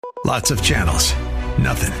Lots of channels,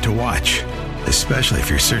 nothing to watch, especially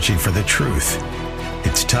if you're searching for the truth.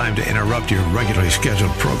 It's time to interrupt your regularly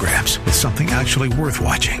scheduled programs with something actually worth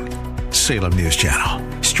watching. Salem News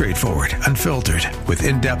Channel. Straightforward, unfiltered, with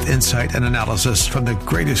in-depth insight and analysis from the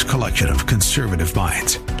greatest collection of conservative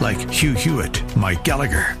minds like Hugh Hewitt, Mike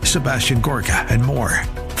Gallagher, Sebastian Gorka, and more.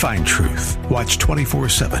 Find truth. Watch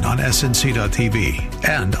 24/7 on snc.tv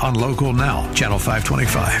and on Local Now, Channel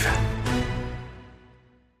 525.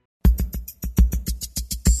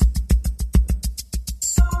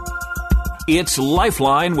 It's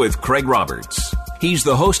Lifeline with Craig Roberts. He's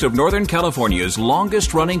the host of Northern California's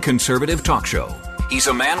longest-running conservative talk show. He's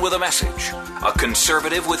a man with a message, a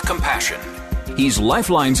conservative with compassion. He's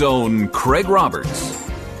Lifeline's own Craig Roberts.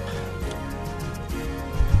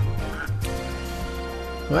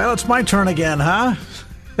 Well, it's my turn again, huh?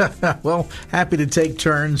 Well, happy to take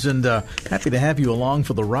turns and happy to have you along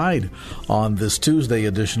for the ride on this Tuesday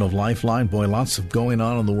edition of Lifeline. Boy, lots of going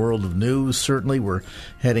on in the world of news. Certainly, we're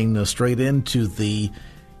heading straight into the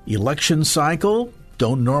election cycle.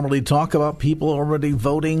 Don't normally talk about people already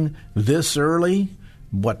voting this early.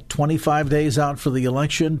 25 days out for the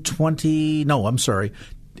election?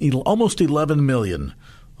 Almost 11 million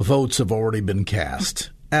votes have already been cast.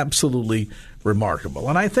 Absolutely remarkable.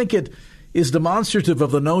 And I think it is demonstrative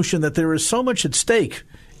of the notion that there is so much at stake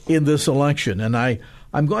in this election. And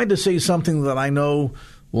I'm going to say something that I know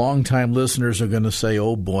longtime listeners are going to say,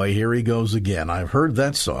 oh boy, here he goes again. I've heard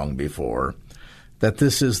that song before. That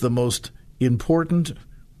this is the most important,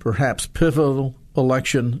 perhaps pivotal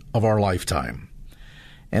election of our lifetime.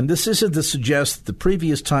 And this isn't to suggest the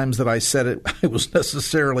previous times that I said it, I was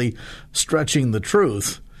necessarily stretching the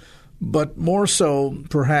truth. But more so,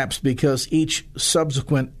 perhaps, because each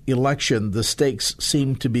subsequent election, the stakes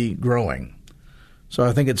seem to be growing. So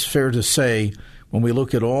I think it's fair to say, when we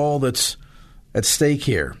look at all that's at stake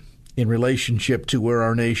here in relationship to where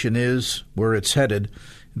our nation is, where it's headed,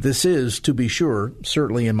 this is, to be sure,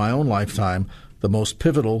 certainly in my own lifetime, the most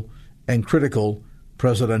pivotal and critical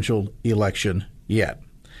presidential election yet.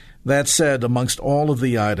 That said, amongst all of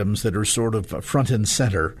the items that are sort of front and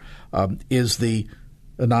center is the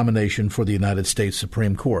nomination for the United States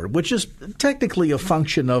Supreme Court, which is technically a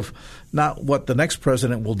function of not what the next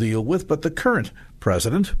president will deal with, but the current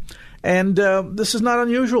president. And this is not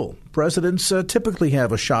unusual. Presidents typically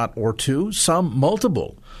have a shot or two, some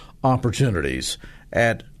multiple opportunities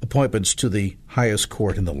at appointments to the highest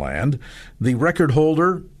court in the land. The record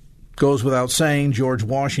holder goes without saying, George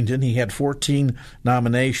Washington. He had 14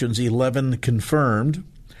 nominations, 11 confirmed.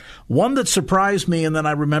 One that surprised me, and then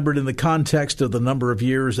I remembered in the context of the number of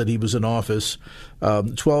years that he was in office,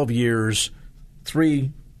 12 years,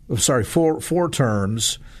 four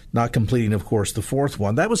terms, not completing, of course, the fourth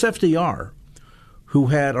one. That was FDR, who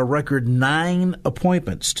had a record 9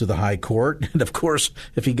 appointments to the high court. And, of course,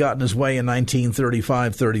 if he got in his way in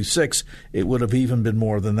 1935-36, it would have even been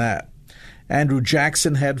more than that. Andrew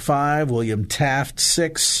Jackson had 5, William Taft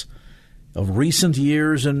 6. Of recent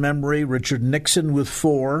years in memory, Richard Nixon with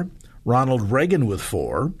 4, Ronald Reagan with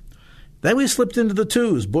 4. Then we slipped into the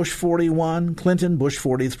 2s, Bush 41, Clinton, Bush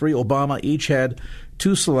 43, Obama each had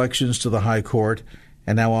 2 selections to the high court,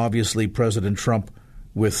 and now obviously President Trump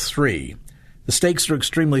with 3. The stakes are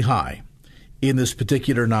extremely high in this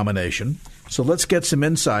particular nomination. So let's get some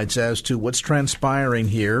insights as to what's transpiring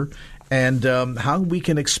here and how we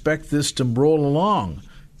can expect this to roll along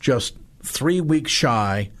just 3 weeks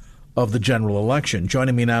shy of the general election.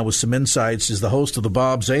 Joining me now with some insights is the host of the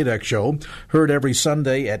Bob Zadek Show, heard every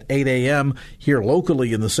Sunday at 8 a.m. here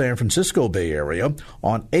locally in the San Francisco Bay Area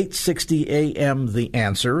on 860 a.m. The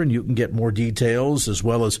Answer, and you can get more details as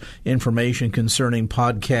well as information concerning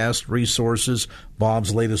podcast resources,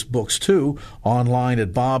 Bob's latest books too, online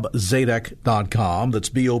at bobzadek.com. That's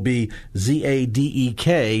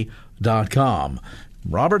BOBZADEK.com.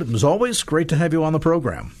 Robert, as always, great to have you on the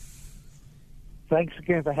program. Thanks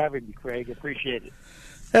again for having me, Craig. Appreciate it.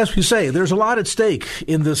 As we say, there's a lot at stake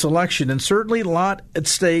in this election, and certainly a lot at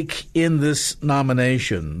stake in this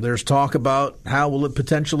nomination. There's talk about how will it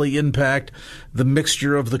potentially impact the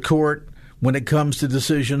mixture of the court when it comes to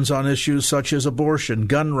decisions on issues such as abortion,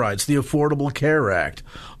 gun rights, the Affordable Care Act,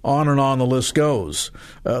 on and on the list goes.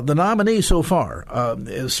 The nominee so far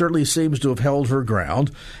certainly seems to have held her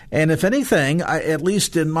ground, and if anything, at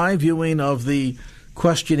least in my viewing of the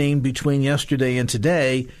questioning between yesterday and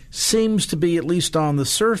today, seems to be, at least on the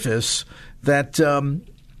surface, that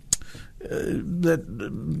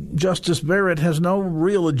that Justice Barrett has no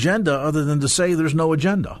real agenda other than to say there's no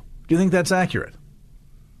agenda. Do you think that's accurate?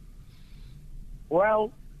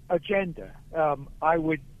 Well, agenda. I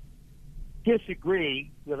would disagree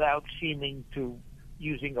without seeming to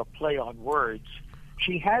using a play on words,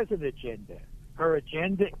 she has an agenda. Her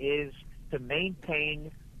agenda is to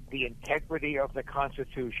maintain the integrity of the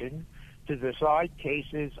Constitution, to decide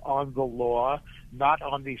cases on the law, not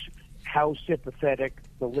on how sympathetic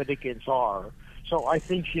the litigants are. So I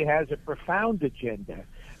think she has a profound agenda,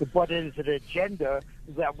 but it is an agenda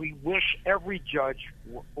that we wish every judge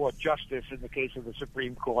or justice in the case of the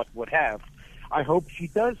Supreme Court would have. I hope she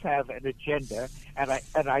does have an agenda, and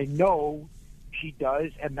I know she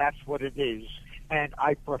does, and that's what it is. And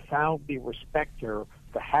I profoundly respect her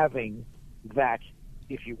for having that,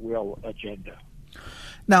 if you will, agenda.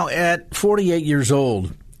 Now, at 48 years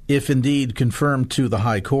old, if indeed confirmed to the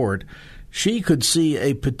High Court, she could see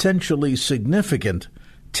a potentially significant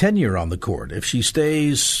tenure on the court. If she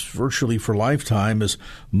stays virtually for lifetime, as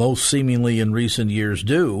most seemingly in recent years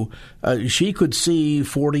do, she could see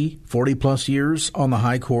 40-plus years on the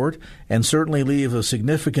High Court and certainly leave a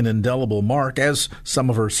significant indelible mark, as some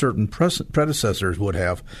of her certain predecessors would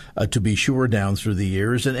have, to be sure, down through the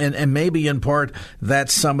years. And maybe in part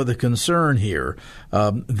that's some of the concern here,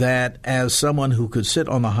 that as someone who could sit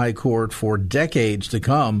on the High Court for decades to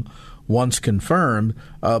come, once confirmed,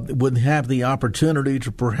 would have the opportunity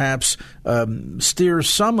to perhaps steer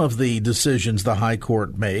some of the decisions the High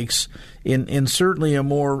Court makes in certainly a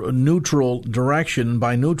more neutral direction.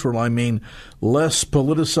 By neutral, I mean less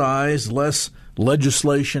politicized, less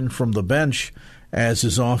legislation from the bench, as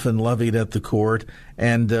is often levied at the court,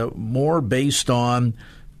 and more based on,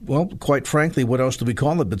 well, quite frankly, what else do we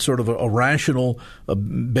call it but sort of a rational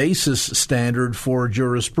basis standard for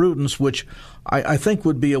jurisprudence, which I think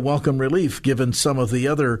would be a welcome relief given some of the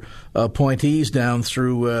other appointees down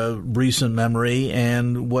through recent memory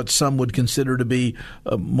and what some would consider to be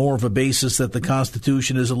more of a basis that the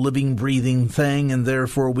Constitution is a living, breathing thing, and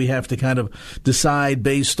therefore we have to kind of decide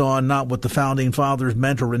based on not what the Founding Fathers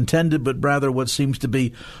meant or intended, but rather what seems to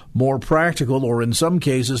be more practical or in some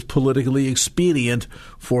cases politically expedient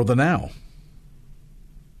for the now.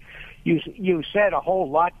 You said a whole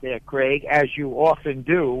lot there, Craig, as you often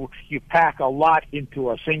do. You pack a lot into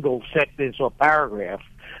a single sentence or paragraph.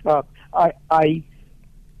 I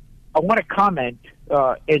want to comment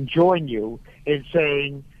and join you in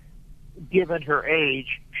saying, given her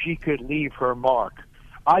age, she could leave her mark.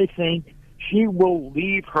 I think she will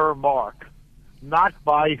leave her mark, not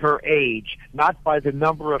by her age, not by the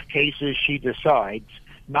number of cases she decides,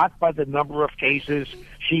 not by the number of cases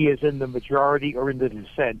she is in the majority or in the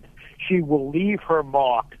dissent. She will leave her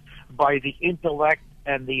mark by the intellect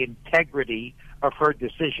and the integrity of her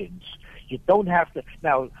decisions. You don't have to.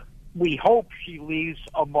 Now, we hope she leaves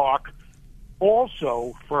a mark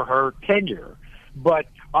also for her tenure, but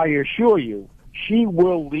I assure you, she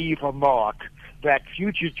will leave a mark that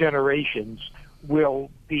future generations will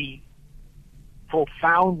be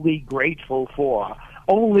profoundly grateful for,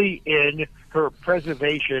 only in her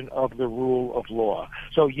preservation of the rule of law.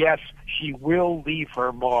 So yes, she will leave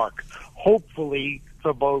her mark, hopefully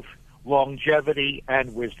for both longevity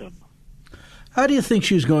and wisdom. How do you think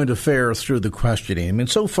she's going to fare through the questioning? I mean,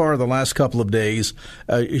 so far the last couple of days,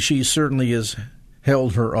 she certainly has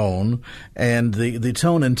held her own, and the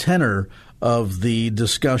tone and tenor of the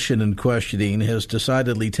discussion and questioning has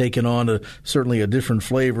decidedly taken on certainly a different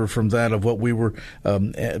flavor from that of what we were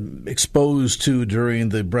exposed to during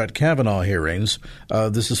the Brett Kavanaugh hearings.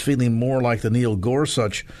 This is feeling more like the Neil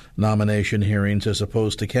Gorsuch nomination hearings as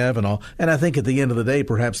opposed to Kavanaugh, and I think at the end of the day,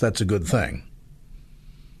 perhaps that's a good thing.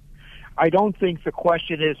 I don't think the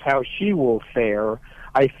question is how she will fare.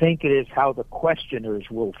 I think it is how the questioners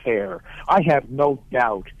will fare. I have no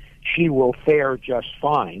doubt she will fare just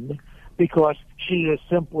fine, because she is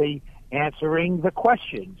simply answering the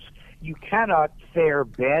questions. You cannot fare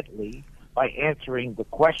badly by answering the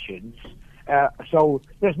questions. So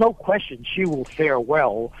there's no question she will fare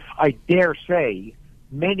well. I dare say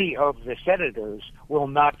many of the senators will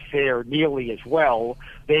not fare nearly as well.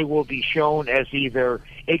 They will be shown as either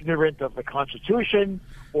ignorant of the Constitution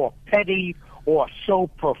or petty or so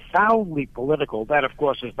profoundly political. That, of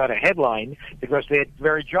course, is not a headline because their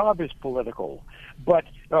very job is political. But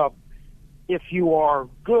if you are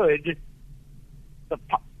good,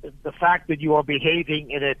 the fact that you are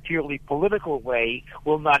behaving in a purely political way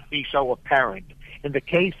will not be so apparent. In the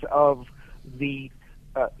case of the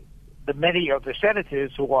many of the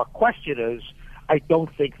senators who are questioners, I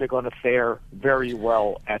don't think they're going to fare very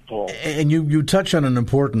well at all. And you touch on an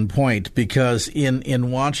important point, because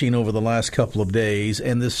in watching over the last couple of days,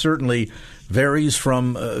 and this certainly varies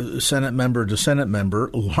from Senate member to Senate member,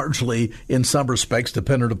 largely in some respects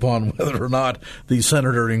dependent upon whether or not the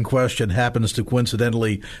senator in question happens to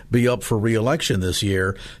coincidentally be up for re-election this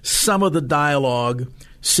year, some of the dialogue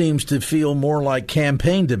seems to feel more like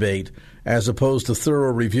campaign debate as opposed to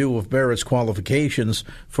thorough review of Barrett's qualifications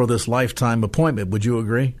for this lifetime appointment. Would you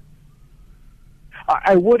agree?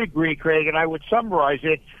 I would agree, Craig, and I would summarize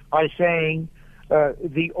it by saying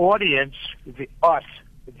the audience,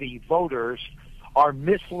 the voters, are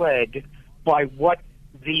misled by what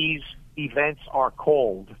these events are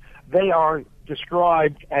called. They are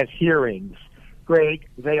described as hearings. Craig,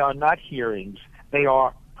 they are not hearings. They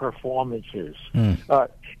are performances.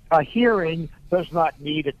 A hearing does not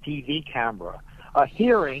need a TV camera. A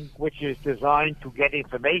hearing, which is designed to get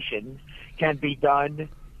information, can be done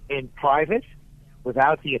in private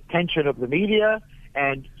without the attention of the media,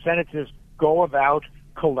 and senators go about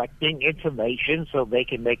collecting information so they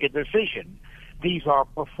can make a decision. These are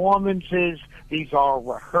performances. These are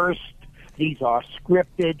rehearsed. These are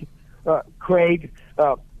scripted. Craig,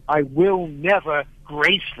 I will never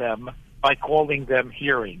grace them by calling them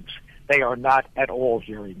hearings. They are not at all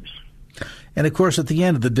hearings. And, of course, at the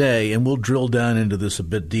end of the day, and we'll drill down into this a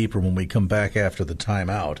bit deeper when we come back after the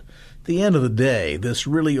timeout, at the end of the day, this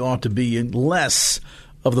really ought to be less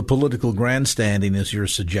of the political grandstanding, as you're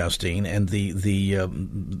suggesting, and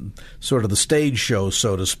the sort of the stage show,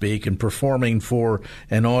 so to speak, and performing for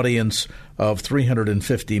an audience of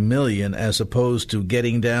 350 million, as opposed to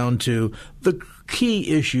getting down to the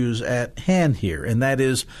key issues at hand here, and that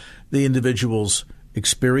is the individual's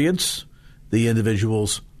experience, the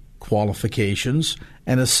individual's qualifications,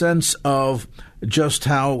 and a sense of just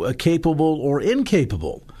how capable or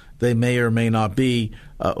incapable they may or may not be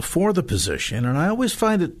for the position. And I always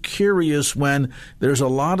find it curious when there's a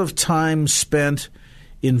lot of time spent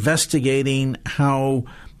investigating how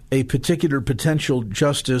a particular potential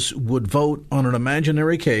justice would vote on an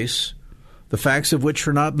imaginary case, the facts of which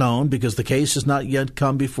are not known because the case has not yet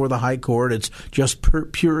come before the high court. It's just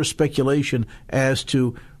pure speculation as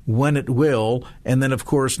to when it will, and then, of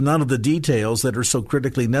course, none of the details that are so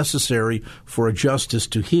critically necessary for a justice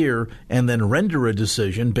to hear and then render a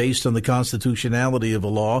decision based on the constitutionality of a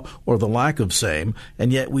law or the lack of same.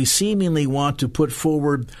 And yet we seemingly want to put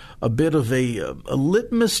forward a bit of a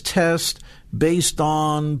litmus test based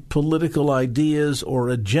on political ideas or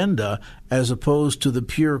agenda as opposed to the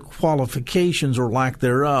pure qualifications or lack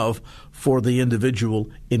thereof for the individual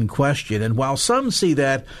in question. And while some see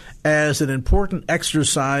that as an important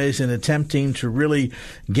exercise in attempting to really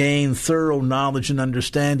gain thorough knowledge and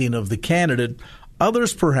understanding of the candidate,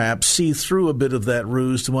 others perhaps see through a bit of that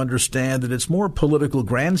ruse to understand that it's more political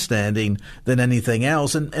grandstanding than anything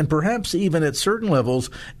else, and perhaps even at certain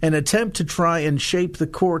levels an attempt to try and shape the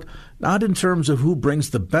court not in terms of who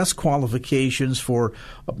brings the best qualifications for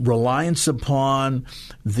reliance upon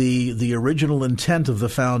the original intent of the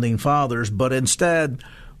Founding Fathers, but instead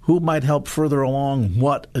who might help further along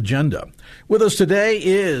what agenda. With us today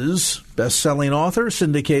is best-selling author,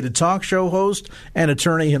 syndicated talk show host, and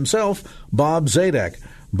attorney himself, Bob Zadek.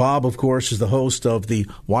 Bob, of course, is the host of the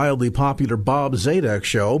wildly popular Bob Zadek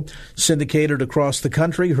Show, syndicated across the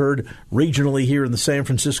country, heard regionally here in the San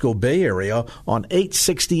Francisco Bay Area on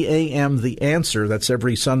 860 AM The Answer. That's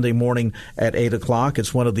every Sunday morning at 8 o'clock.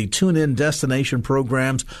 It's one of the tune-in destination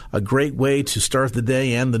programs, a great way to start the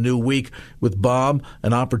day and the new week with Bob,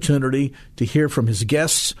 an opportunity to hear from his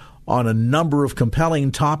guests on a number of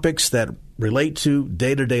compelling topics that relate to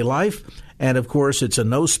day-to-day life. And, of course, it's a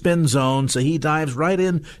no-spin zone, so he dives right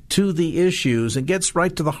into the issues and gets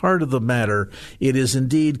right to the heart of the matter. It is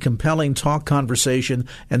indeed compelling talk conversation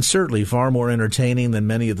and certainly far more entertaining than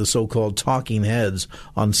many of the so-called talking heads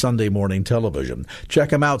on Sunday morning television.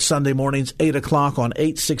 Check him out Sunday mornings, 8 o'clock on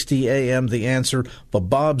 860 AM The Answer, the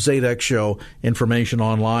Bob Zadek Show. Information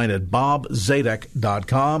online at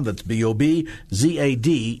bobzadek.com. That's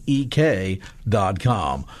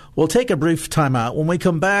BOBZADEK.com. We'll take a brief time out. When we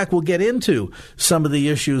come back, we'll get into some of the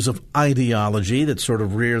issues of ideology that sort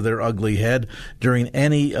of rear their ugly head during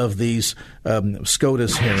any of these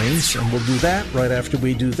SCOTUS hearings. And we'll do that right after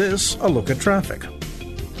we do this, a look at traffic.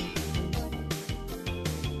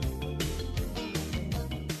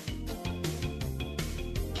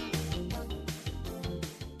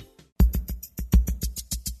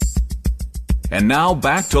 And now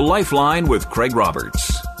back to Lifeline with Craig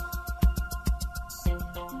Roberts.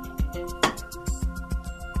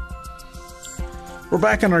 We're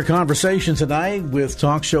back in our conversation tonight with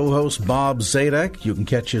talk show host Bob Zadek. You can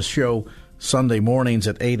catch his show Sunday mornings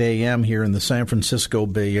at 8 a.m. here in the San Francisco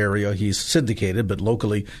Bay Area. He's syndicated, but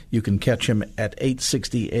locally you can catch him at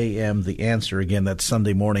 8:60 a.m. The Answer. Again, that's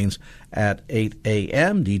Sunday mornings at 8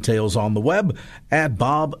 a.m. Details on the web at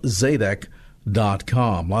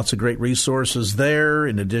bobzadek.com. Lots of great resources there,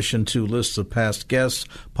 in addition to lists of past guests,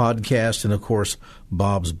 podcasts, and, of course,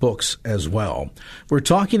 Bob's books as well. We're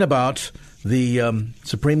talking about the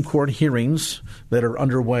Supreme Court hearings that are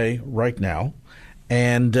underway right now.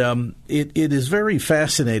 And it is very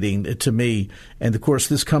fascinating to me. And, of course,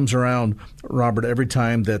 this comes around, Robert, every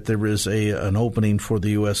time that there is an opening for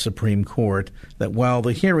the U.S. Supreme Court, that while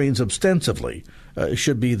the hearings ostensibly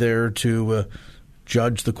should be there to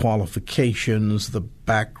judge the qualifications, the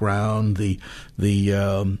background, the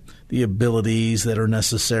abilities that are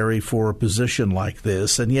necessary for a position like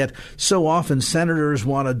this, and yet so often senators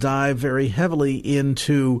want to dive very heavily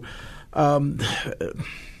into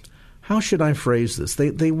how should I phrase this?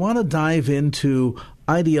 They want to dive into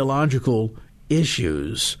ideological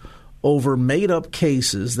issues over made-up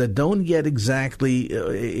cases that don't yet exactly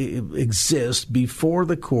exist before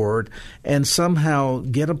the court, and somehow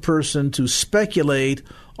get a person to speculate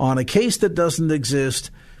on a case that doesn't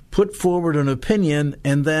exist, put forward an opinion,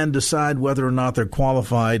 and then decide whether or not they're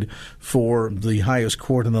qualified for the highest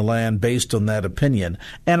court in the land based on that opinion.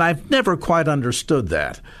 And I've never quite understood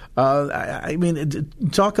that. I mean,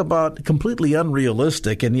 talk about completely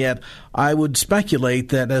unrealistic, and yet I would speculate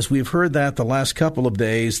that as we've heard that the last couple of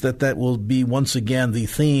days, that will be once again the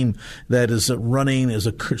theme that is running as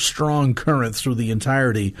a strong current through the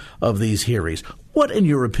entirety of these hearings. What, in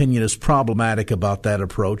your opinion, is problematic about that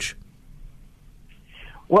approach?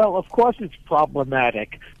 Well, of course it's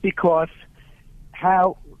problematic because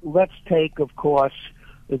let's take, of course,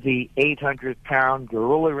 the 800-pound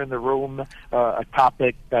gorilla in the room. A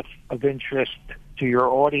topic that's of interest to your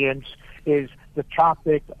audience is the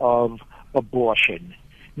topic of abortion.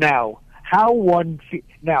 Now,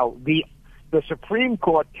 the Supreme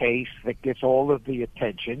Court case that gets all of the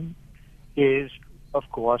attention is, of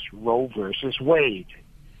course, Roe versus Wade,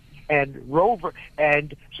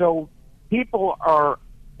 and so people are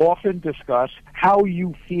often discuss how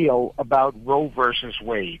you feel about Roe versus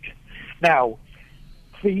Wade. Now,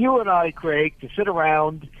 for you and I, Craig, to sit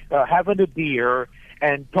around having a beer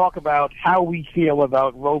and talk about how we feel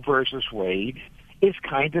about Roe versus Wade is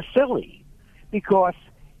kind of silly, because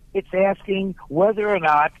it's asking whether or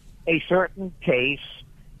not a certain case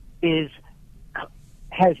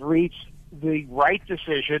has reached the right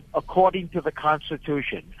decision according to the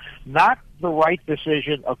Constitution, not the right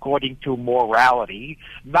decision according to morality,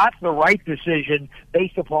 not the right decision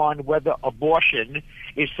based upon whether abortion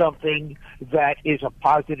is something that is a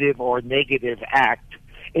positive or negative act.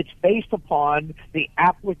 It's based upon the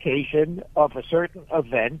application of a certain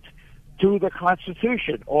event to the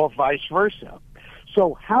Constitution or vice versa.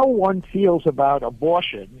 So how one feels about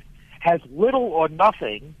abortion has little or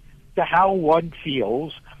nothing to how one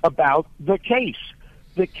feels about the case.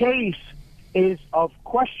 The case is of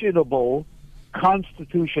questionable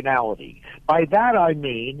constitutionality. By that I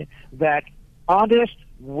mean that honest,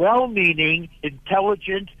 well-meaning,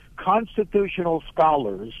 intelligent, constitutional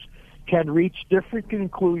scholars can reach different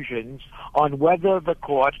conclusions on whether the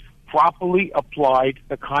court properly applied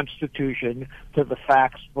the Constitution to the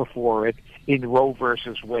facts before it in Roe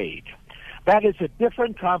versus Wade. That is a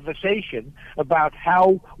different conversation about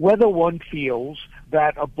whether one feels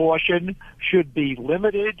that abortion should be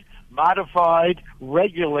limited, modified,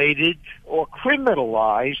 regulated, or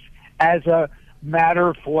criminalized as a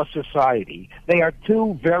matter for society. They are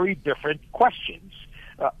two very different questions.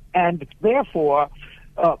 And therefore,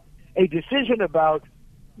 a decision about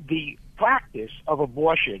the practice of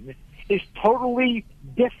abortion is totally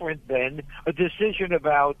different than a decision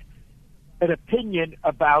about an opinion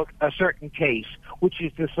about a certain case, which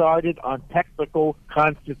is decided on technical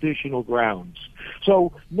constitutional grounds.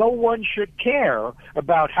 So no one should care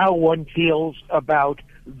about how one feels about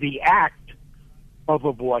the act of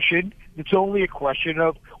abortion. It's only a question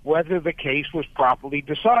of whether the case was properly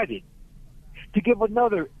decided. To give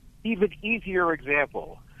another, even easier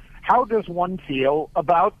example, how does one feel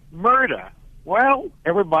about murder? Well,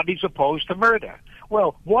 everybody's opposed to murder.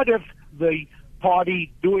 Well, what if the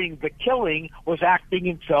party doing the killing was acting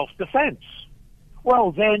in self-defense?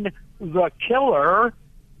 Well, then the killer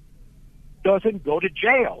doesn't go to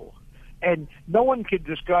jail. And no one can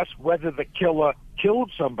discuss whether the killer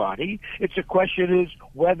killed somebody. It's a question is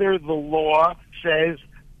whether the law says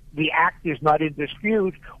the act is not in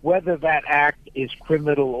dispute, whether that act is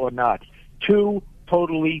criminal or not. Two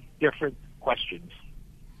totally different questions.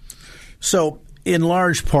 So in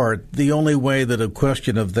large part, the only way that a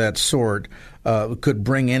question of that sort could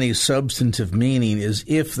bring any substantive meaning is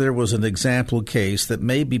if there was an example case that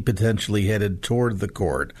may be potentially headed toward the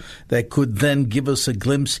court that could then give us a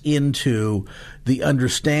glimpse into the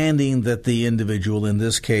understanding that the individual, in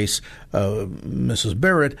this case Mrs.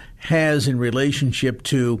 Barrett, has in relationship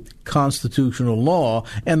to constitutional law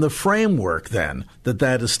and the framework then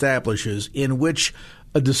that establishes in which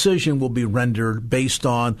a decision will be rendered based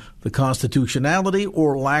on the constitutionality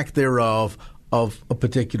or lack thereof of a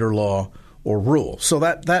particular law or rule. So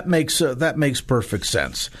that makes perfect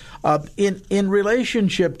sense. In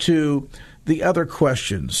relationship to the other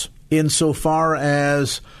questions, insofar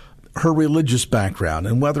as her religious background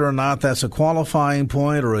and whether or not that's a qualifying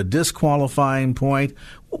point or a disqualifying point,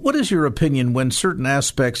 what is your opinion when certain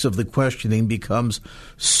aspects of the questioning becomes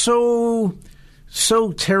so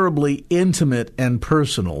terribly intimate and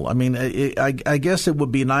personal? I mean, I guess it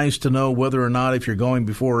would be nice to know whether or not, if you're going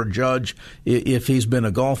before a judge, if he's been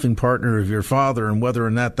a golfing partner of your father and whether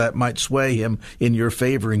or not that might sway him in your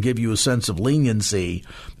favor and give you a sense of leniency.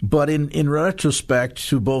 But in retrospect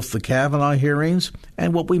to both the Kavanaugh hearings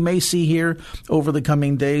and what we may see here over the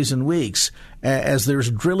coming days and weeks, as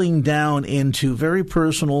there's drilling down into very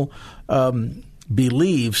personal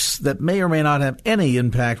beliefs that may or may not have any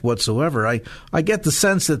impact whatsoever. I get the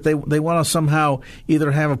sense that they want to somehow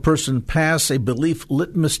either have a person pass a belief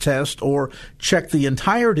litmus test or check the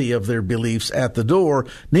entirety of their beliefs at the door,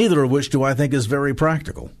 neither of which do I think is very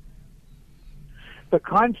practical.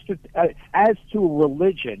 As to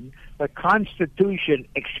religion, the Constitution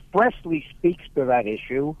expressly speaks to that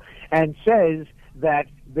issue and says that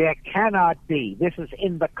there cannot be, this is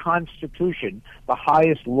in the Constitution, the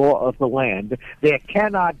highest law of the land, there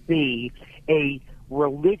cannot be a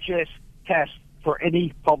religious test for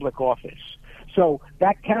any public office. So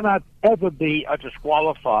that cannot ever be a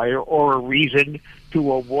disqualifier or a reason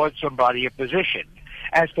to award somebody a position.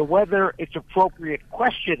 As to whether it's appropriate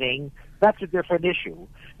questioning, that's a different issue.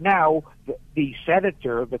 Now, the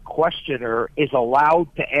senator, the questioner, is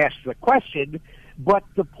allowed to ask the question, but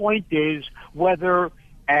the point is whether,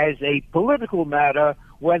 as a political matter,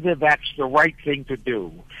 whether that's the right thing to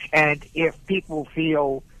do. And if people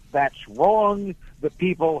feel that's wrong, the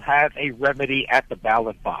people have a remedy at the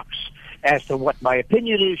ballot box. As to what my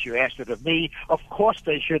opinion is, you asked it of me. Of course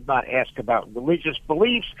they should not ask about religious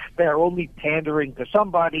beliefs. They are only pandering to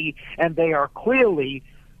somebody, and they are clearly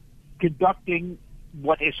conducting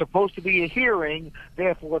what is supposed to be a hearing.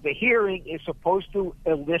 Therefore, the hearing is supposed to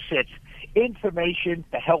elicit information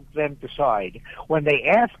to help them decide. When they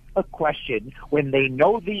ask a question, when they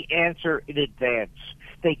know the answer in advance,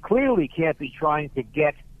 they clearly can't be trying to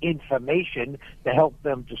get information to help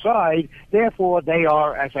them decide. Therefore, they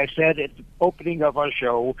are, as I said at the opening of our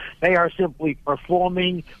show, they are simply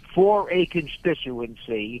performing for a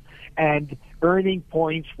constituency and earning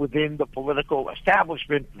points within the political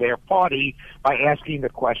establishment, their party, by asking the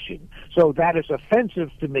question. So that is offensive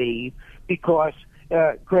to me because,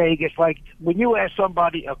 Craig, it's like when you ask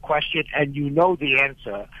somebody a question and you know the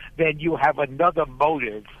answer, then you have another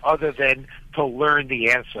motive other than to learn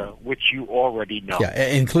the answer, which you already know. Yeah,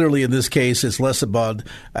 and clearly in this case, it's less about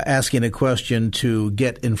asking a question to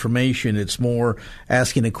get information. It's more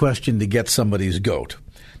asking a question to get somebody's goat.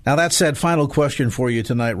 Now, that said, final question for you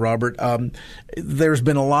tonight, Robert. There's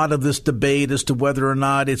been a lot of this debate as to whether or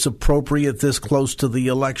not it's appropriate this close to the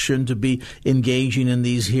election to be engaging in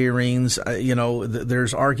these hearings.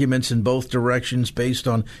 There's arguments in both directions based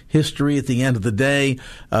on history. At the end of the day,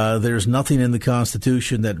 there's nothing in the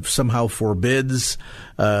Constitution that somehow forbids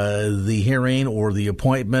the hearing or the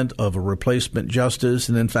appointment of a replacement justice.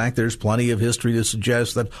 And in fact, there's plenty of history to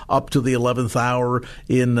suggest that up to the 11th hour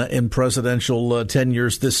in presidential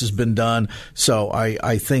tenures, this has been done. So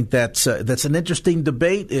I think that's an interesting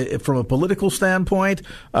debate from a political standpoint,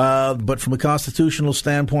 but from a constitutional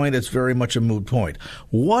standpoint, it's very much a moot point.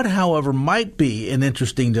 What, however, might be an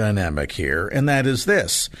interesting dynamic here, and that is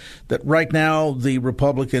this, that right now the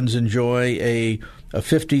Republicans enjoy a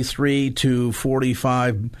 53 to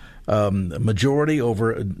 45 majority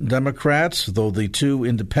over Democrats, though the two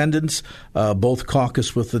independents both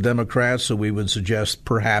caucus with the Democrats, so we would suggest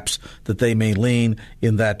perhaps that they may lean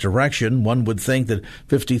in that direction. One would think that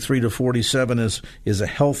 53 to 47 is a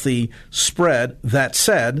healthy spread. That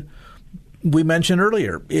said, we mentioned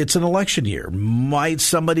earlier, it's an election year. Might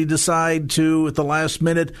somebody decide to, at the last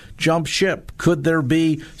minute, jump ship? Could there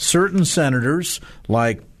be certain senators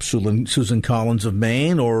like Susan Collins of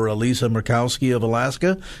Maine or Lisa Murkowski of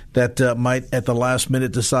Alaska that might, at the last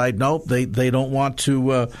minute, decide, nope, they don't want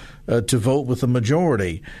to vote with the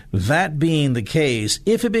majority? That being the case,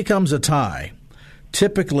 if it becomes a tie,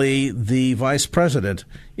 typically the vice president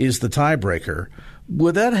is the tiebreaker.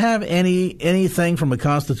 Would that have anything from a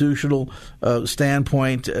constitutional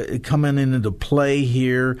standpoint coming into play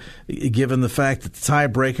here, given the fact that the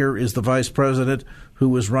tiebreaker is the vice president who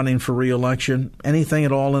was running for re-election? Anything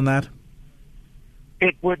at all in that?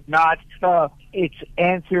 It would not. It's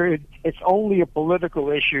answered. It's only a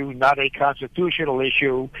political issue, not a constitutional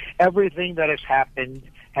issue. Everything that has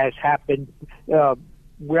happened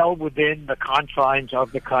well within the confines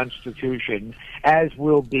of the Constitution, as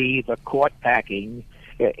will be the court packing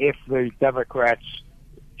if the Democrats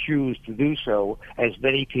choose to do so, as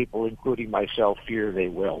many people, including myself, fear they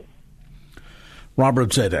will. Robert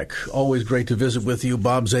Zadek, always great to visit with you.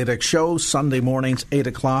 Bob Zadek Show, Sunday mornings, 8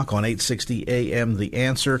 o'clock on 860 AM The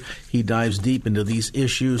Answer. He dives deep into these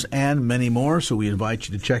issues and many more, so we invite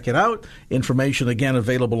you to check it out. Information, again,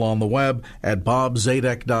 available on the web at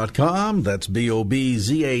bobzadek.com. That's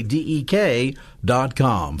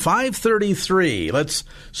BOBZADEK.com. 5:33. Let's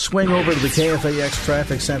swing over to the KFAX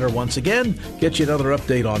Traffic Center once again, get you another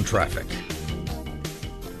update on traffic.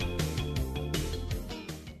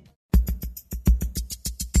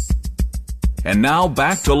 And now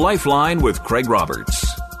back to Lifeline with Craig Roberts.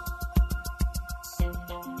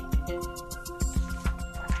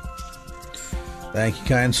 Thank you,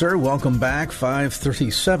 kind sir. Welcome back.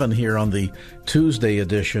 5:37 here on the Tuesday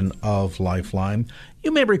edition of Lifeline.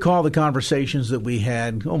 You may recall the conversations that we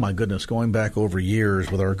had, oh my goodness, going back over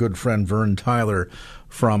years with our good friend Vern Tyler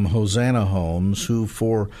from Hosanna Homes, who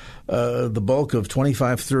for the bulk of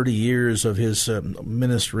 25, 30 years of his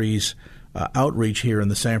ministry's outreach here in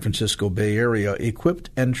the San Francisco Bay Area, equipped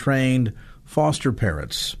and trained foster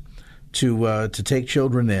parents to take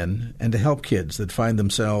children in and to help kids that find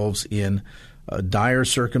themselves in dire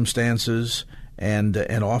circumstances and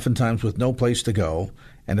oftentimes with no place to go,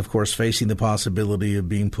 and of course facing the possibility of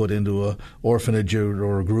being put into a orphanage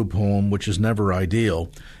or a group home, which is never ideal.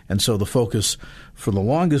 And so the focus for the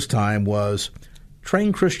longest time was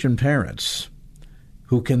train Christian parents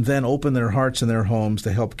who can then open their hearts and their homes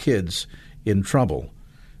to help kids in trouble.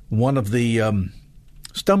 One of the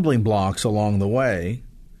stumbling blocks along the way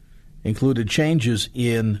included changes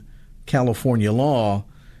in California law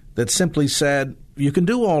that simply said you can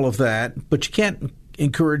do all of that, but you can't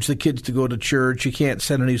encourage the kids to go to church. You can't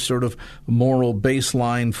set any sort of moral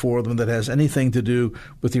baseline for them that has anything to do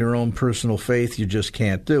with your own personal faith. You just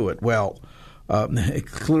can't do it. Well,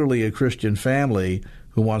 clearly a Christian family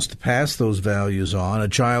who wants to pass those values on, a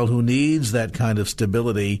child who needs that kind of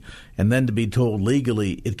stability, and then to be told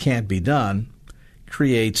legally it can't be done,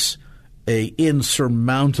 creates a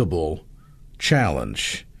insurmountable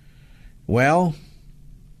challenge. Well,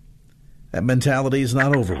 that mentality is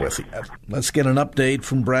not over with yet. Let's get an update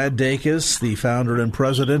from Brad Dacus, the founder and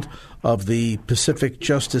president of the Pacific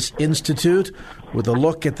Justice Institute, with a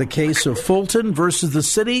look at the case of Fulton versus the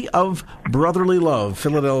City of Brotherly Love,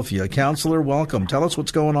 Philadelphia. Counselor, welcome. Tell us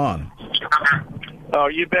what's going on. Oh,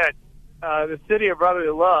 you bet. The City of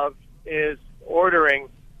Brotherly Love is ordering,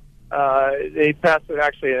 they passed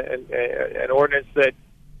actually an ordinance that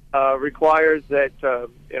requires that,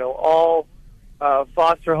 all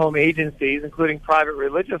foster home agencies, including private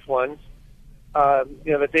religious ones,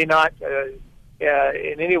 that they not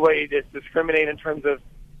in any way discriminate in terms of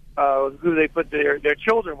who they put their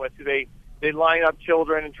children with. They line up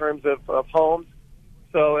children in terms of homes,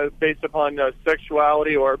 so based upon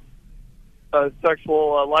sexuality or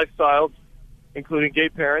sexual lifestyles, including gay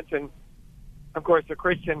parents, and of course a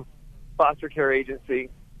Christian foster care agency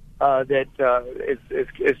that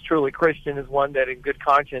is truly Christian is one that in good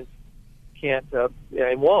conscience can't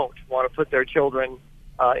and won't want to put their children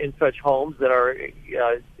in such homes that are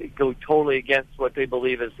go totally against what they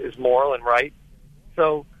believe is moral and right.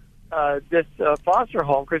 So this foster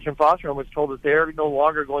home, Christian foster home, was told that they're no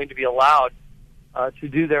longer going to be allowed to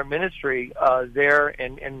do their ministry there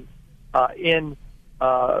in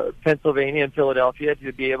Pennsylvania and Philadelphia,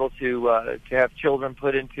 to be able to have children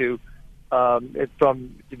put into to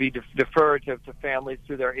be deferred to families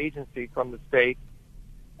through their agency from the state.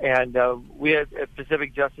 And we at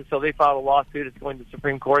Pacific Justice, so they filed a lawsuit. It's going to the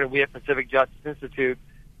Supreme Court, and we at Pacific Justice Institute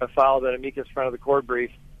have filed an amicus front of the court brief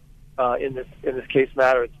in this case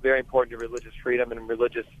matter. It's very important to religious freedom and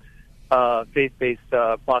religious faith-based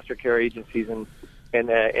foster care agencies, and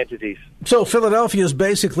entities. So Philadelphia is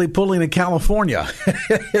basically pulling to California,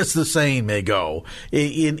 as the saying may go,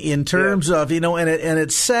 in terms of, and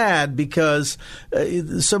it's sad because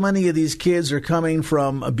so many of these kids are coming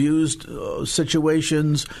from abused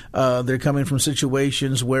situations. They're coming from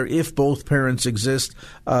situations where if both parents exist,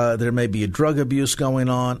 there may be a drug abuse going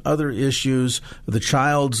on, other issues. The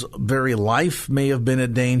child's very life may have been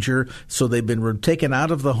in danger, so they've been taken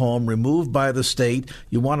out of the home, removed by the state.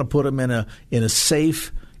 You want to put them in a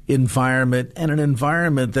safe environment, and an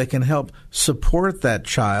environment that can help support that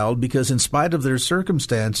child, because in spite of their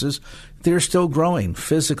circumstances, they're still growing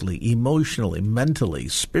physically, emotionally, mentally,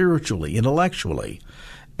 spiritually, intellectually.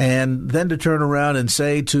 And then to turn around and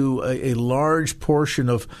say to a large portion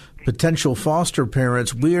of potential foster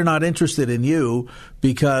parents, we are not interested in you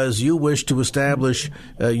because you wish to establish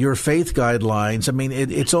your faith guidelines. I mean,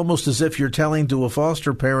 it's almost as if you're telling to a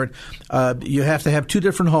foster parent, you have to have two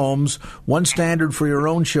different homes, one standard for your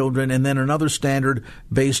own children and then another standard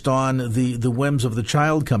based on the whims of the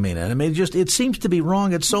child coming in. I mean, it seems to be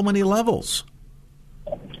wrong at so many levels.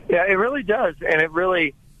 Yeah, it really does. And it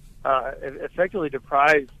really effectively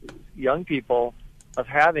deprives young people of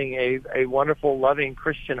having a wonderful, loving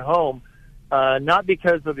Christian home, not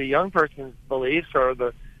because of the young person's beliefs or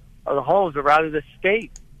the homes, but rather the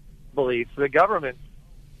state beliefs, the government's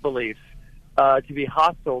beliefs, to be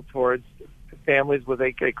hostile towards families with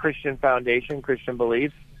a Christian foundation, Christian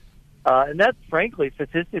beliefs. And that's, frankly,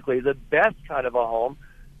 statistically, the best kind of a home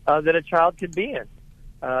that a child could be in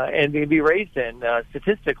and be raised in,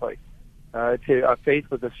 statistically, to a faith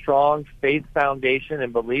with a strong faith foundation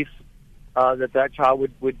and beliefs that child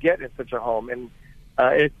would get in such a home. And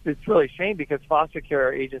it's really a shame because foster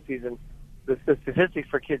care agencies and the statistics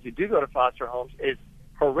for kids who do go to foster homes is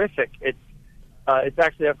horrific. It's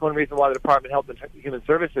actually, that's one reason why the Department of Health and Human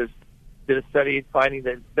Services did a study finding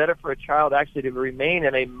that it's better for a child actually to remain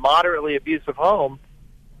in a moderately abusive home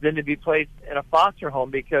than to be placed in a foster home,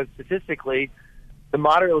 because statistically, the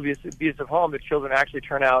moderately abusive home, the children actually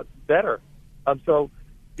turn out better. So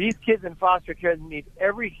these kids in foster care need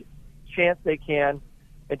every chance they can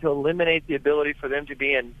and to eliminate the ability for them to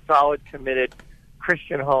be in solid, committed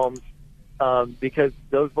Christian homes, because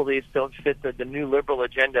those beliefs don't fit the new liberal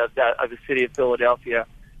agenda of the city of Philadelphia.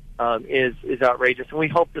 Is outrageous, and we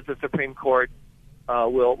hope that the Supreme Court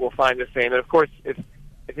will find the same. And of course, if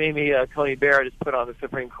Amy Coney Barrett is put on the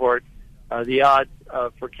Supreme Court, the odds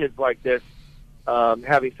for kids like this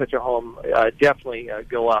having such a home definitely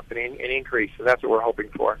go up and increase, and that's what we're hoping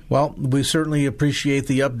for. Well, we certainly appreciate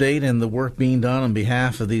the update and the work being done on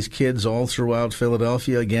behalf of these kids all throughout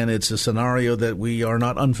Philadelphia. Again, it's a scenario that we are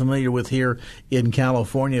not unfamiliar with here in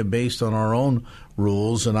California based on our own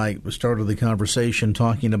rules, and I started the conversation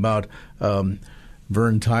talking about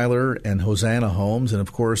Vern Tyler and Hosanna Homes, and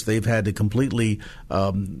of course they've had to completely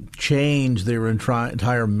change their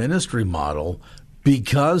entire ministry model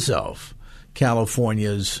because of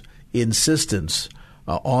California's insistence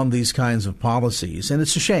on these kinds of policies. And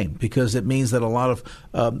it's a shame because it means that a lot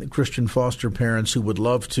of Christian foster parents who would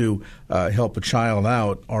love to help a child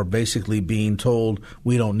out are basically being told,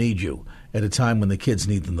 we don't need you, at a time when the kids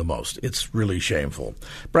need them the most. It's really shameful.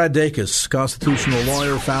 Brad Dacus, constitutional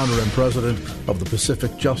lawyer, founder and president of the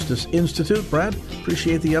Pacific Justice Institute. Brad,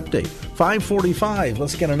 appreciate the update. 5:45,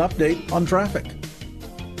 let's get an update on traffic.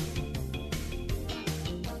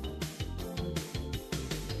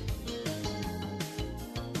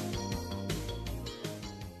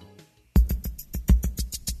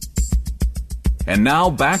 And now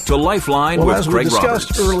back to Lifeline with as Craig we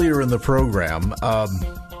discussed Roberts. Earlier in the program,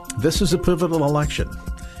 this is a pivotal election.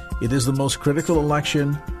 It is the most critical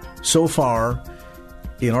election so far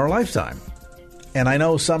in our lifetime. And I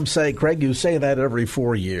know some say, Craig, you say that every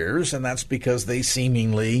 4 years, and that's because they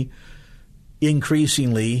seemingly,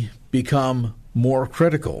 increasingly become more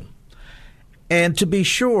critical. And to be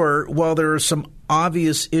sure, while there are some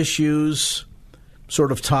obvious issues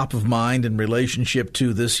sort of top of mind in relationship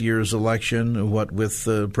to this year's election, what with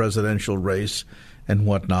the presidential race and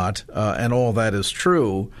whatnot, and all that is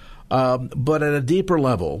true. But at a deeper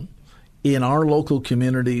level, in our local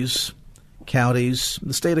communities, counties,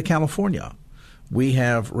 the state of California, we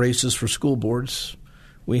have races for school boards.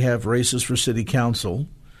 We have races for city council.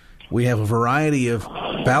 We have a variety of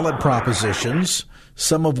ballot propositions,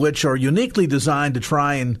 some of which are uniquely designed to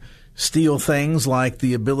try and steal things like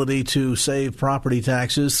the ability to save property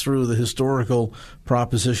taxes through the historical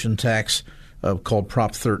proposition tax called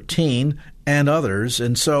Prop 13 and others.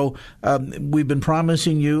 And so we've been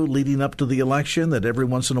promising you leading up to the election that every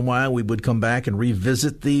once in a while we would come back and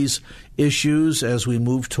revisit these issues as we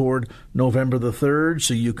move toward November the 3rd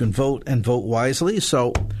so you can vote and vote wisely.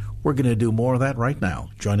 So We're going to do more of that right now.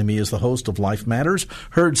 Joining me is the host of Life Matters,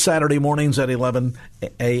 heard Saturday mornings at 11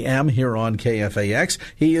 a.m. here on KFAX.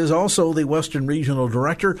 He is also the Western Regional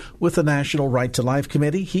Director with the National Right to Life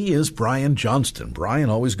Committee. He is Brian Johnston. Brian,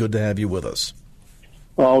 always good to have you with us.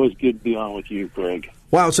 Always good to be on with you, Greg.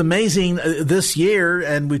 Wow, it's amazing this year,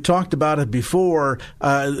 and we talked about it before,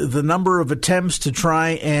 the number of attempts to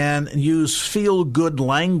try and use feel-good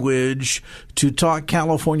language to talk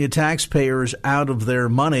California taxpayers out of their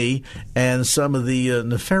money and some of the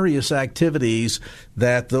nefarious activities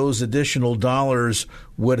that those additional dollars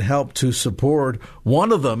would help to support.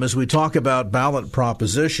 One of them, as we talk about ballot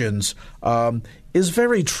propositions, is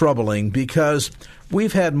very troubling because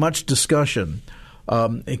we've had much discussion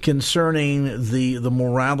concerning the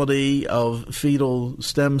morality of fetal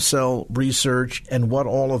stem cell research and what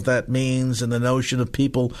all of that means and the notion of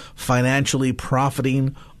people financially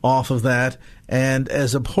profiting off of that. And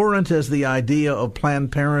as abhorrent as the idea of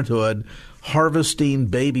Planned Parenthood harvesting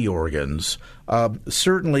baby organs,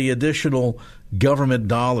 certainly additional government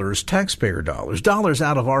dollars, taxpayer dollars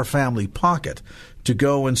out of our family pocket to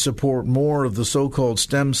go and support more of the so-called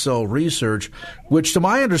stem cell research, which to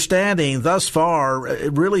my understanding thus far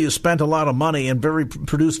it really has spent a lot of money and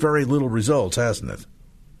produced very little results, hasn't it?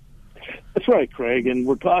 That's right, Craig. And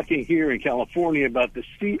we're talking here in California about the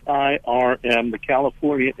CIRM, the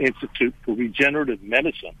California Institute for Regenerative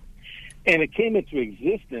Medicine. And it came into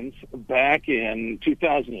existence back in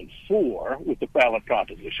 2004 with the ballot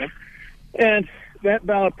proposition. And that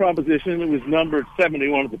ballot proposition, it was numbered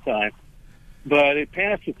 71 at the time. But it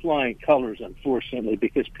passed with flying colors, unfortunately,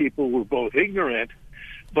 because people were both ignorant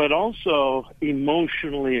but also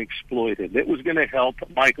emotionally exploited. It was going to help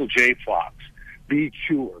Michael J. Fox be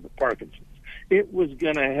cured of Parkinson's. It was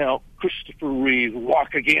going to help Christopher Reeve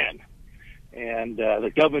walk again. And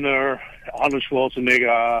the governor, Arnold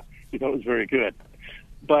Schwarzenegger, it was very good.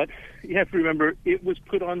 But you have to remember, it was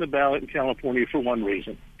put on the ballot in California for one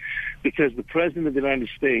reason, because the President of the United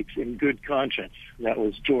States, in good conscience, that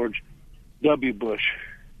was George W. Bush,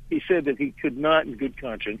 he said that he could not, in good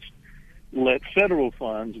conscience, let federal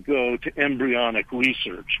funds go to embryonic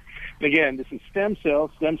research. And again, this is stem cells.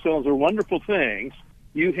 Stem cells are wonderful things.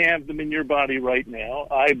 You have them in your body right now.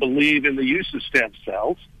 I believe in the use of stem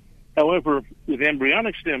cells. However, with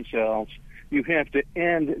embryonic stem cells, you have to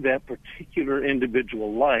end that particular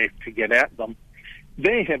individual life to get at them.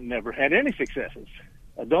 They have never had any successes.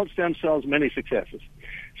 Adult stem cells, many successes.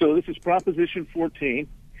 So this is Proposition 14.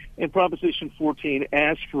 And Proposition 14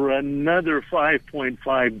 asks for another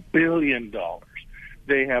 $5.5 billion.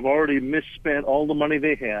 They have already misspent all the money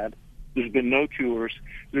they had. There's been no cures.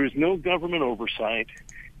 There's no government oversight.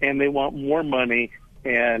 And they want more money.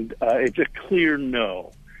 And it's a clear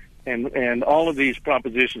no. And all of these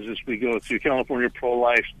propositions, as we go through, California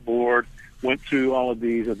Pro-Life Board went through all of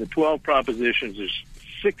these. Of the 12 propositions, there's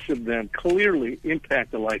 6 of them clearly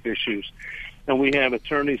impact the life issues. And we have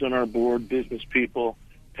attorneys on our board, business people,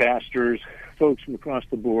 pastors, folks from across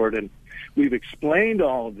the board, and we've explained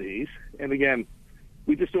all of these. And again,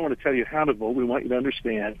 we just don't want to tell you how to vote. We want you to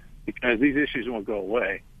understand, because these issues won't go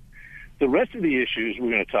away. The rest of the issues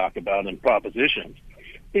we're going to talk about in propositions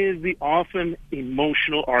is the often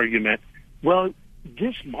emotional argument, well,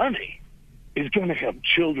 this money is going to help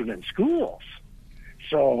children in schools,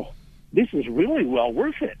 so this is really well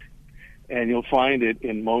worth it. And you'll find it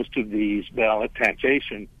in most of these ballot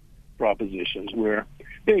taxation propositions where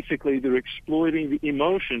basically they're exploiting the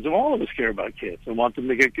emotions of all of us care about kids and want them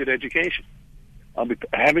to get good education.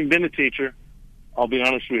 Having been a teacher, I'll be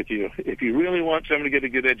honest with you, if you really want someone to get a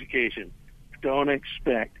good education, don't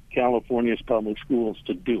expect California's public schools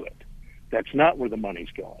to do it. That's not where the money's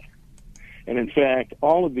going. And in fact,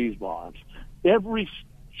 all of these bonds, every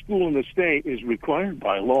school in the state is required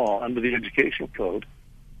by law under the educational code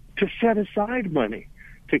to set aside money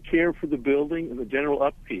to care for the building and the general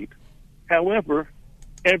upkeep. However,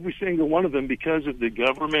 every single one of them, because of the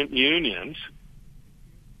government unions,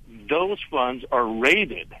 those funds are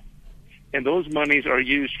raided, and those monies are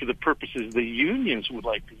used for the purposes the unions would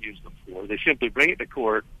like to use them for. They simply bring it to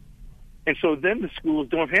court, and so then the schools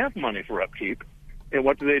don't have money for upkeep. And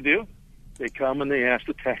what do? They come and they ask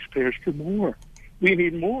the taxpayers for more. We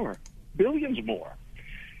need more, billions more.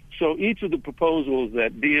 So each of the proposals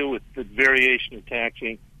that deal with the variation of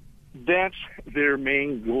taxing, that's their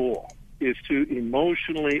main goal, is to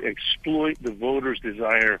emotionally exploit the voters'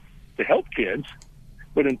 desire to help kids.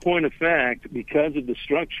 But in point of fact, because of the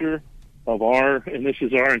structure of and this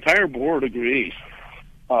is our entire board agrees,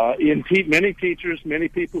 many teachers, many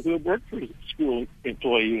people who have worked for school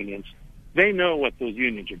employee unions, they know what those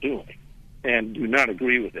unions are doing and do not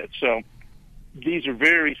agree with it. So these are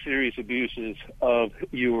very serious abuses of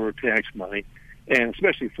your tax money, and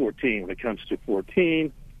especially 14. When it comes to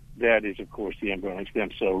 14, that is, of course, the embryonic stem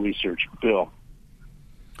cell research bill.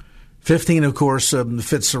 15, of course,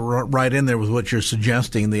 fits right in there with what you're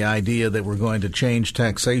suggesting, the idea that we're going to change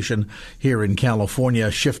taxation here in California,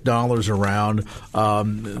 shift dollars around.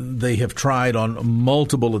 They have tried on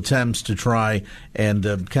multiple attempts to try and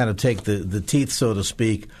kind of take the teeth, so to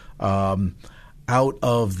speak, out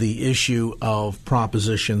of the issue of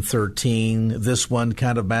Proposition 13. This one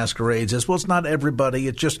kind of masquerades as, well, it's not everybody,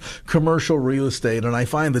 it's just commercial real estate. And I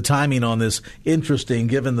find the timing on this interesting,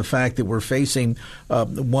 given the fact that we're facing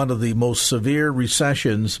one of the most severe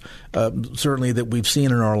recessions, certainly that we've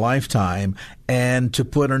seen in our lifetime, and to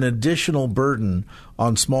put an additional burden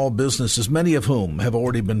on small businesses, many of whom have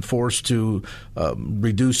already been forced to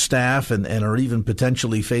reduce staff and are even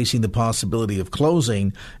potentially facing the possibility of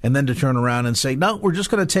closing, and then to turn around and say, no, we're just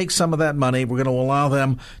going to take some of that money. We're going to allow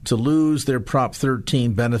them to lose their Prop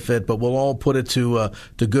 13 benefit, but we'll all put it to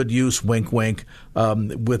good use, wink, wink,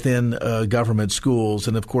 within government schools.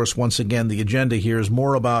 And, of course, once again, the agenda here is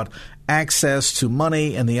more about access to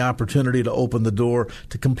money and the opportunity to open the door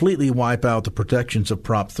to completely wipe out the protections of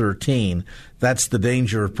Prop 13. That's the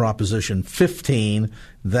danger of Proposition 15.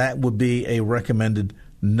 That would be a recommended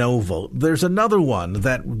no vote. There's another one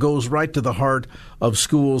that goes right to the heart of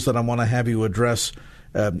schools that I want to have you address,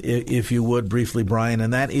 if you would, briefly, Brian,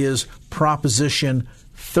 and that is Proposition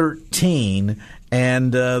 13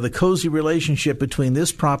 and the cozy relationship between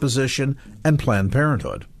this proposition and Planned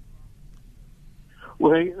Parenthood.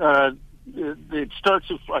 Well, it starts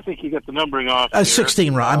with, I think you got the numbering off.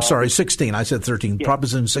 16, I'm sorry, 16. I said 13. Yeah.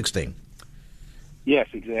 Proposition 16. Yes,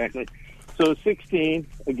 exactly. So 16,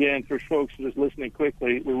 again, for folks that are listening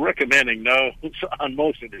quickly, we're recommending no on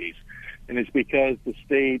most of these. And it's because the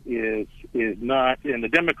state is not in the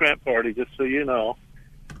Democrat Party, just so you know.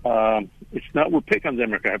 It's not, we'll pick on the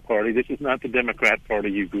Democrat Party. This is not the Democrat Party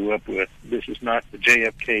you grew up with. This is not the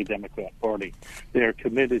JFK Democrat Party. They are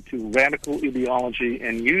committed to radical ideology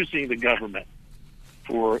and using the government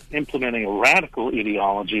for implementing a radical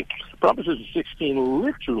ideology. Proposition 16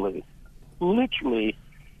 literally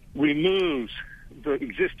removes the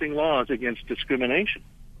existing laws against discrimination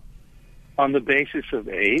on the basis of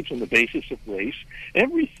age, on the basis of race.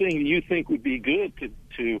 Everything you think would be good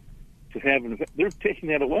to have an effect, they're taking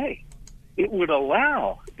that away. It would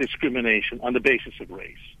allow discrimination on the basis of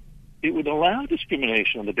race. It would allow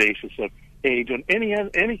discrimination on the basis of age. On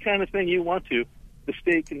any kind of thing you want to, the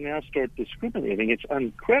state can now start discriminating. It's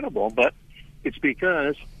incredible, but it's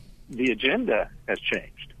because the agenda has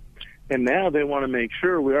changed. And now they want to make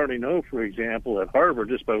sure, we already know, for example, at Harvard,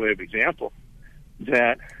 just by way of example,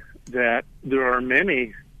 that there are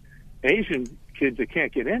many Asian kids that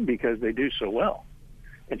can't get in because they do so well.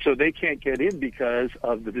 And so they can't get in because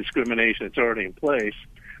of the discrimination that's already in place.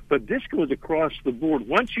 But this goes across the board.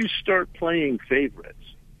 Once you start playing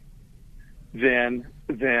favorites, then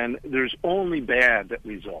there's only bad that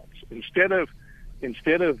results. Instead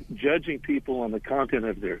of judging people on the content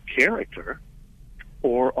of their character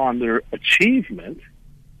or on their achievement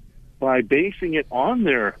by basing it on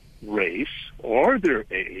their race or their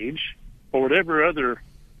age or whatever other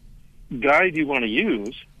guide you want to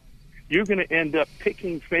use, you're going to end up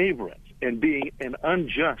picking favorites and being an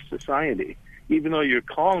unjust society, even though you're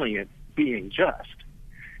calling it being just.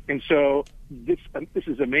 And so this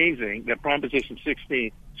is amazing that Proposition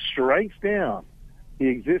 16 strikes down the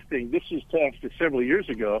existing, this was passed several years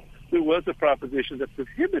ago, there was a proposition that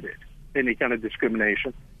prohibited any kind of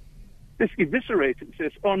discrimination. This eviscerates it and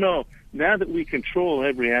says, oh no, now that we control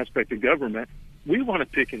every aspect of government, we want to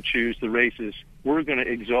pick and choose the races we're going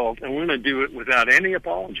to exalt, and we're going to do it without any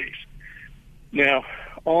apologies. Now,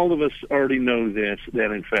 all of us already know this,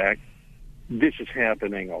 that in fact, this is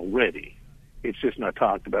happening already. It's just not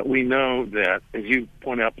talked about. We know that, as you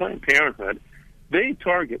point out, Planned Parenthood, they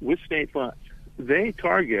target, with state funds, they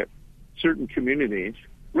target certain communities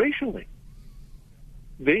racially.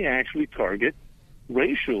 They actually target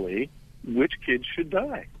racially which kids should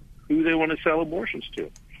die, who they want to sell abortions to.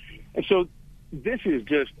 And so this is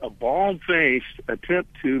just a bald-faced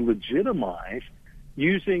attempt to legitimize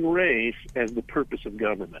using race as the purpose of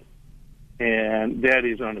government. And that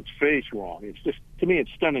is on its face wrong. It's just, to me, it's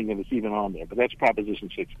stunning that it's even on there, but that's Proposition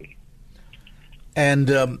 16.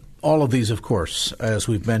 And all of these, of course, as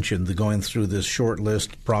we've mentioned, going through this short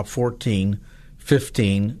list, Prop 14,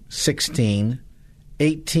 15, 16,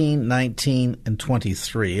 18, 19, and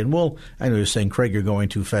 23. And I know you're saying, Craig, you're going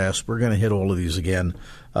too fast. We're going to hit all of these again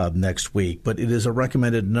next week. But it is a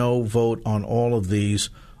recommended no vote on all of these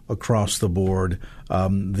across the board.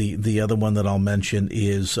 The other one that I'll mention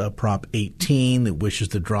is Prop 18 that wishes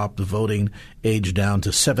to drop the voting age down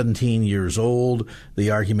to 17 years old.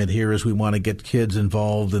 The argument here is we want to get kids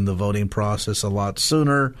involved in the voting process a lot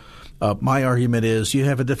sooner. My argument is you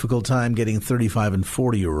have a difficult time getting 35 and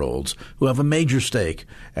 40-year-olds who have a major stake,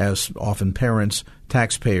 as often parents,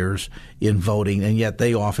 taxpayers, in voting, and yet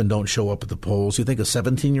they often don't show up at the polls. You think a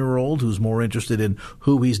 17-year-old who's more interested in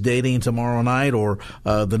who he's dating tomorrow night or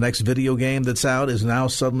the next video game that's out is now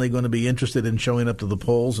suddenly going to be interested in showing up to the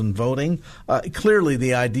polls and voting? Clearly,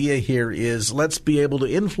 the idea here is let's be able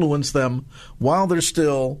to influence them while they're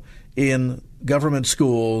still in government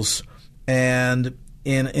schools and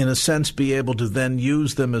in a sense, be able to then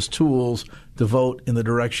use them as tools to vote in the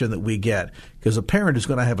direction that we get. Because a parent is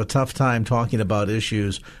going to have a tough time talking about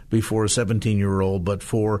issues before a 17-year-old, but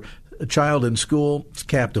for a child in school, it's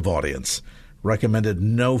captive audience. Recommended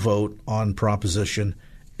no vote on Proposition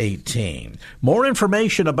 18. More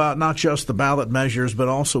information about not just the ballot measures, but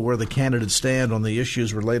also where the candidates stand on the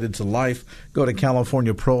issues related to life, go to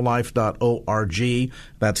CaliforniaProlife.org.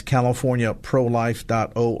 That's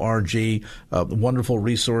CaliforniaProlife.org. Wonderful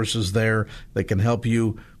resources there that can help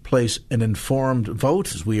you place an informed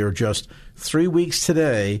vote, as we are just 3 weeks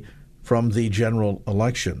today from the general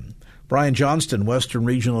election. Brian Johnston, Western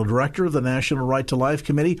Regional Director of the National Right to Life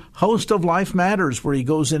Committee, host of Life Matters, where he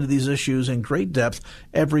goes into these issues in great depth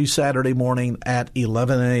every Saturday morning at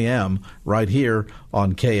 11 a.m. right here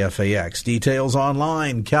on KFAX. Details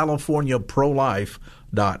online,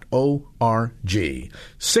 CaliforniaProlife.org.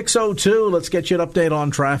 6:02, let's get you an update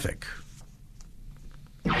on traffic.